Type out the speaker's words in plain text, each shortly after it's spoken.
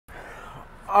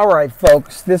All right,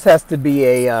 folks, this has to be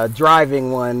a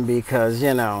driving one because,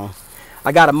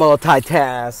 I got to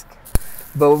multitask.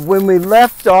 But when we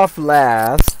left off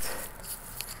last,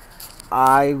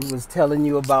 I was telling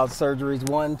you about surgeries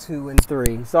 1, 2, and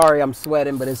 3. Sorry, I'm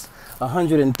sweating, but it's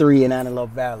 103 in Antelope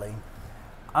Valley.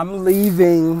 I'm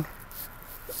leaving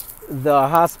the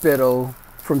hospital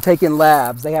from taking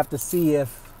labs. They have to see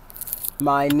if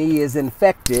my knee is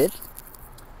infected.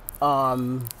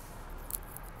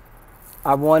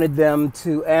 I wanted them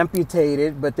to amputate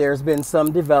it, but there's been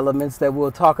some developments that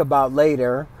we'll talk about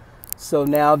later. So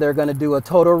now they're going to do a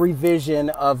total revision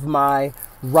of my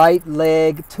right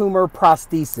leg tumor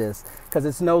prosthesis because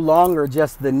it's no longer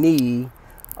just the knee,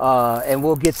 and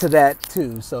we'll get to that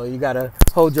too. So you got to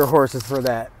hold your horses for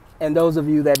that. And those of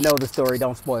you that know the story,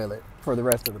 don't spoil it for the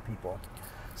rest of the people.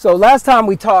 So last time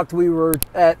we talked, we were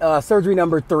at surgery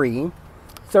number 3.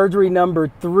 Surgery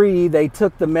number 3, they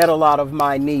took the metal out of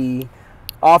my knee,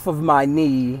 off of my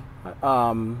knee,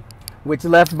 which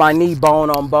left my knee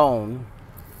bone on bone.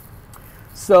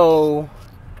 So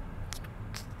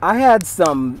I had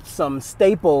some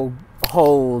staple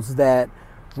holes that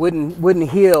wouldn't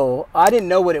heal. I didn't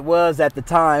know what it was at the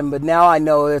time, but now I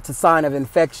know it's a sign of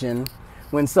infection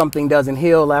when something doesn't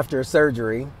heal after a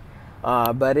surgery.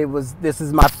 But this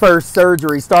is my first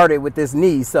surgery started with this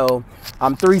knee, so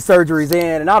I'm 3 surgeries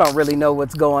in and I don't really know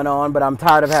what's going on, but I'm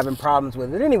tired of having problems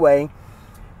with it. Anyway,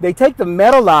 they take the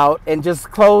metal out and just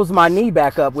close my knee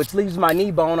back up, which leaves my knee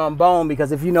bone on bone,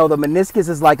 because if you know, the meniscus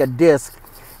is like a disc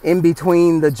in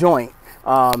between the joint.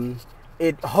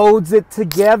 It holds it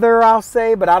together, I'll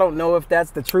say, but I don't know if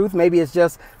that's the truth. Maybe it's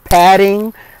just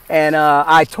padding, and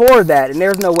I tore that, and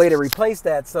there's no way to replace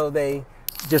that, so they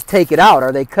just take it out,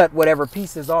 or they cut whatever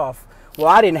pieces off. Well,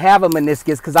 I didn't have a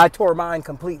meniscus because I tore mine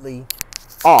completely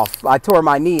off. I tore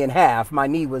my knee in half. My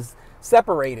knee was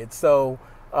separated, so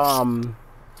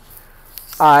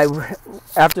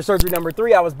after surgery number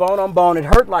 3, I was bone on bone. It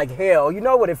hurt like hell. You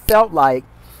know what it felt like?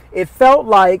 It felt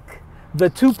like the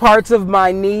 2 parts of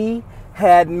my knee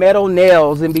had metal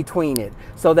nails in between it,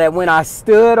 so that when I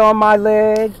stood on my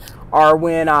leg or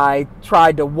when I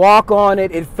tried to walk on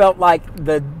it, it felt like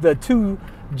the 2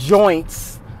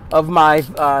 joints of my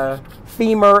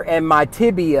femur and my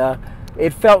tibia,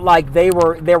 it felt like there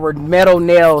were metal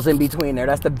nails in between there.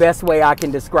 That's the best way I can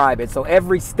describe it. So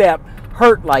every step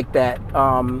hurt like that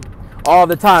all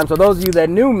the time. So those of you that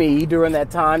knew me during that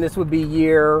time, this would be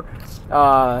year,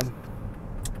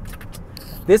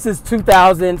 this is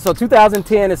 2000. So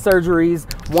 2010 is surgeries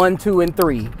 1, 2, and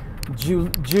 3.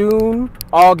 June,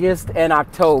 August, and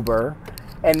October.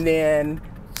 And then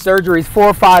surgeries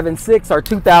 4, 5, and 6 are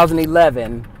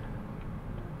 2011.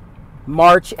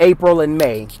 March, April, and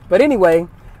May. But anyway,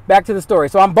 back to the story.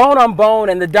 So I'm bone on bone,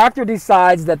 and the doctor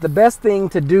decides that the best thing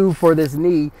to do for this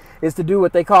knee is to do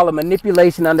what they call a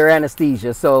manipulation under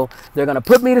anesthesia. So they're going to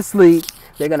put me to sleep.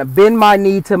 They're going to bend my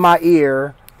knee to my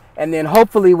ear. And then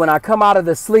hopefully when I come out of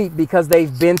the sleep, because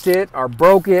they've bent it or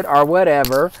broke it or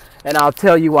whatever, and I'll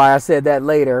tell you why I said that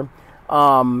later,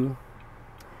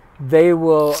 they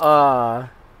will, I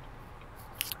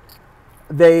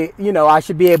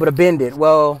should be able to bend it.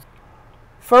 Well,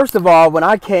 first of all, when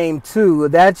I came to,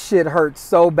 that shit hurt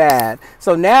so bad.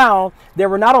 So now there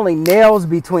were not only nails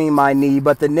between my knee,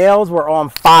 but the nails were on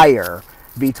fire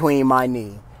between my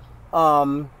knee.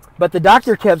 But the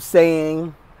doctor kept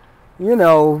saying, you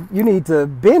need to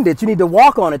bend it. You need to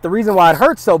walk on it. The reason why it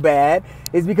hurts so bad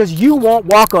is because you won't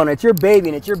walk on it. You're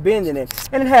babying it. You're bending it.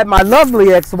 And it had my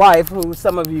lovely ex-wife, who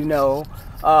some of you know,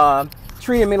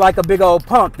 treating me like a big old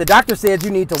punk. The doctor said you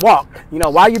need to walk.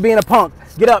 Why are you being a punk?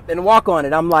 Get up and walk on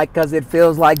it. I'm like, because it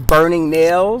feels like burning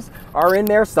nails are in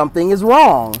there. Something is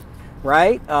wrong,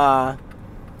 right?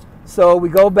 So we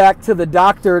go back to the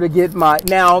doctor to get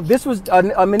now this was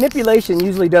a manipulation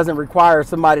usually doesn't require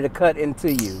somebody to cut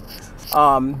into you.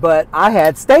 But I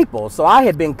had staples, so I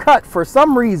had been cut for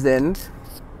some reason.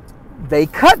 They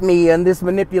cut me in this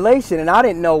manipulation, and I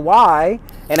didn't know why.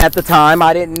 And at the time,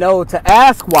 I didn't know to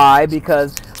ask why,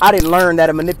 because I didn't learn that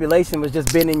a manipulation was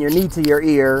just bending your knee to your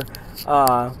ear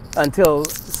until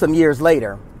some years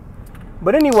later.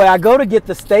 But anyway, I go to get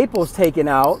the staples taken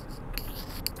out,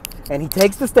 and he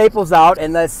takes the staples out,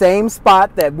 and that same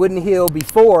spot that wouldn't heal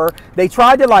before, they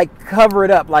tried to cover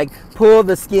it up, pull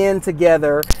the skin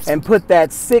together and put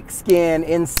that sick skin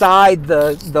inside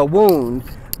the wound.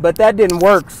 But that didn't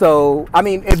work. So,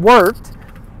 it worked.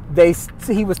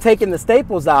 He was taking the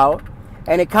staples out,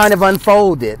 and it kind of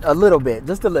unfolded a little bit,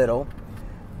 just a little.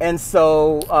 And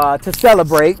so to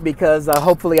celebrate, because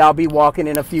hopefully I'll be walking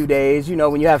in a few days.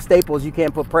 When you have staples, you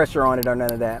can't put pressure on it or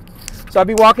none of that. So I'll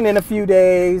be walking in a few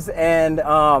days, and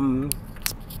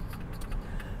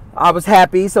I was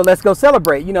happy, so let's go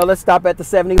celebrate. You know, let's stop at the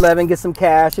 7-Eleven, get some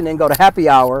cash, and then go to happy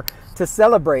hour to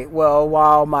celebrate. Well,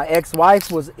 while my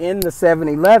ex-wife was in the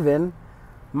 7-Eleven,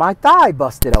 my thigh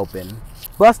busted open.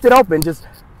 Just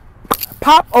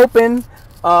pop open,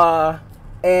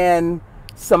 and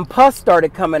some pus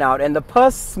started coming out, and the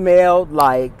pus smelled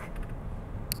like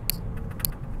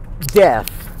death.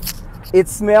 It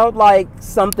smelled like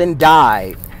something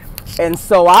died. And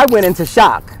so I went into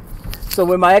shock. So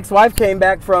when my ex-wife came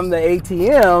back from the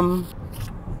ATM,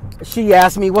 she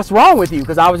asked me, what's wrong with you?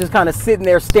 Because I was just kind of sitting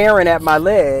there staring at my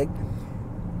leg.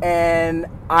 And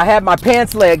I had my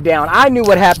pants leg down. I knew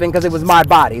what happened because it was my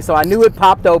body. So I knew it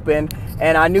popped open,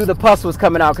 and I knew the pus was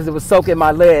coming out because it was soaking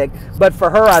my leg. But for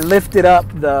her, I lifted up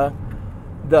the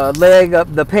leg,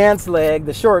 up the pants leg,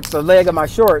 the shorts, the leg of my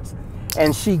shorts,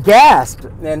 and she gasped.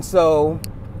 And so,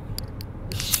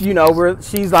 you know,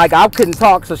 she's like, I couldn't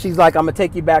talk, so she's like, I'm gonna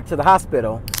take you back to the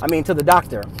hospital. To the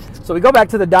doctor. So we go back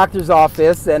to the doctor's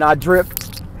office, and I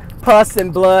dripped pus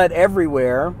and blood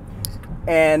everywhere.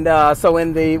 And so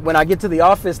when I get to the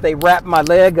office, they wrap my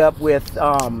leg up with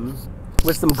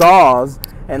some gauze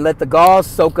and let the gauze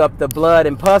soak up the blood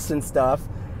and pus and stuff.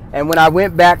 And when I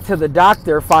went back to the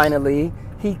doctor, finally,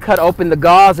 he cut open the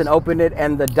gauze and opened it,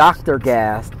 and the doctor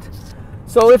gasped.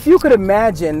 So if you could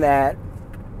imagine that,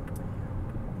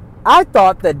 I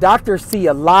thought that doctors see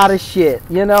a lot of shit,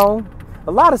 you know?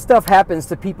 A lot of stuff happens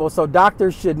to people, so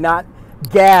doctors should not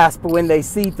gasp when they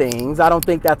see things. I don't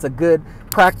think that's a good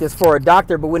practice for a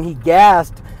doctor, but when he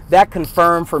gasped, that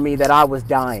confirmed for me that I was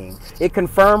dying. It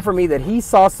confirmed for me that he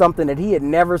saw something that he had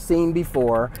never seen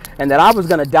before, and that I was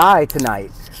going to die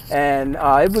tonight. And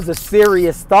it was a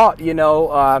serious thought, you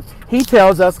know. He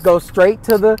tells us go straight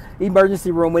to the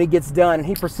emergency room when he gets done, and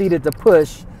he proceeded to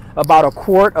push about a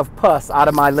quart of pus out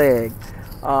of my leg.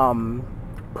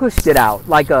 Pushed it out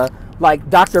like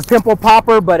Dr. Pimple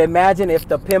Popper, but imagine if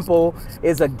the pimple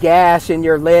is a gash in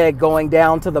your leg going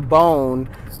down to the bone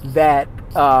that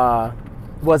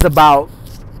was about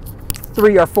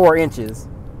 3 or 4 inches.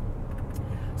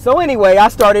 So anyway, I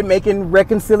started making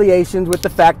reconciliations with the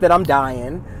fact that I'm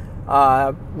dying.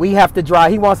 We have to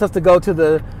drive. He wants us to go to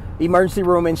the emergency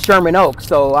room in Sherman Oaks.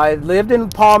 So I lived in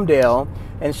Palmdale,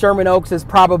 and Sherman Oaks is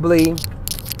probably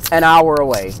an hour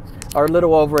away, or a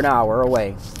little over an hour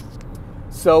away.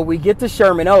 So we get to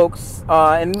Sherman Oaks,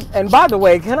 and by the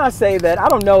way, can I say that I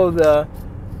don't know the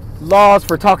laws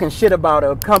for talking shit about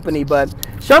a company, but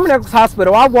Sherman Oaks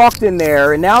Hospital, I walked in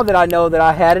there, and now that I know that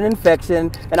I had an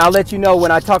infection, and I'll let you know when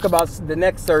I talk about the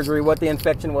next surgery what the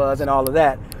infection was and all of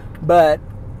that, but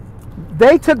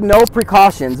they took no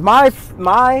precautions.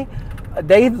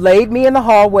 They laid me in the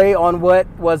hallway on what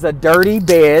was a dirty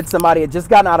bed. Somebody had just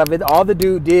gotten out of it. All the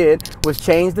dude did was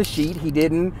change the sheet. He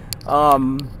didn't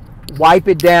wipe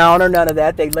it down or none of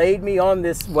that. They laid me on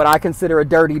this, what I consider a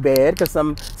dirty bed, because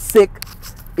some sick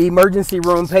emergency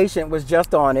room patient was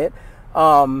just on it.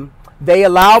 They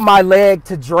allowed my leg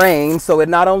to drain, so it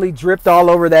not only dripped all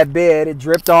over that bed, it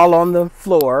dripped all on the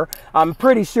floor. I'm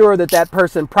pretty sure that that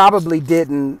person probably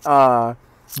didn't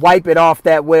wipe it off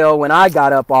that well when I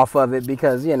got up off of it,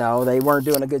 because, you know, they weren't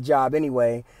doing a good job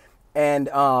anyway. And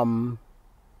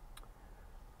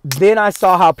then I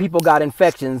saw how people got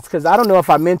infections, because I don't know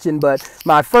if I mentioned, but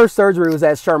my first surgery was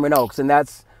at Sherman Oaks, and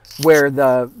that's where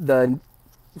the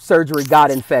surgery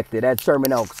got infected, at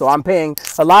Sherman Oaks. So I'm paying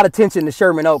a lot of attention to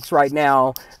Sherman Oaks right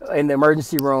now in the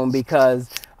emergency room, because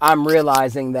I'm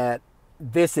realizing that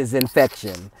this is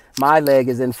infection. My leg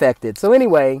is infected. So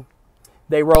anyway,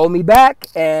 they rolled me back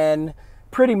and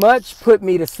pretty much put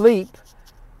me to sleep.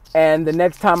 And the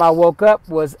next time I woke up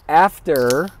was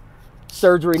after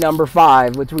surgery number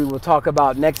 5, which we will talk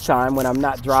about next time when I'm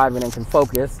not driving and can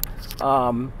focus.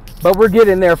 But we're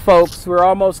getting there, folks. We're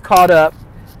almost caught up.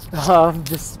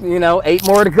 Just, you know, 8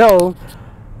 more to go.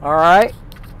 All right.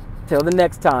 Till the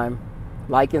next time,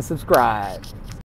 like and subscribe.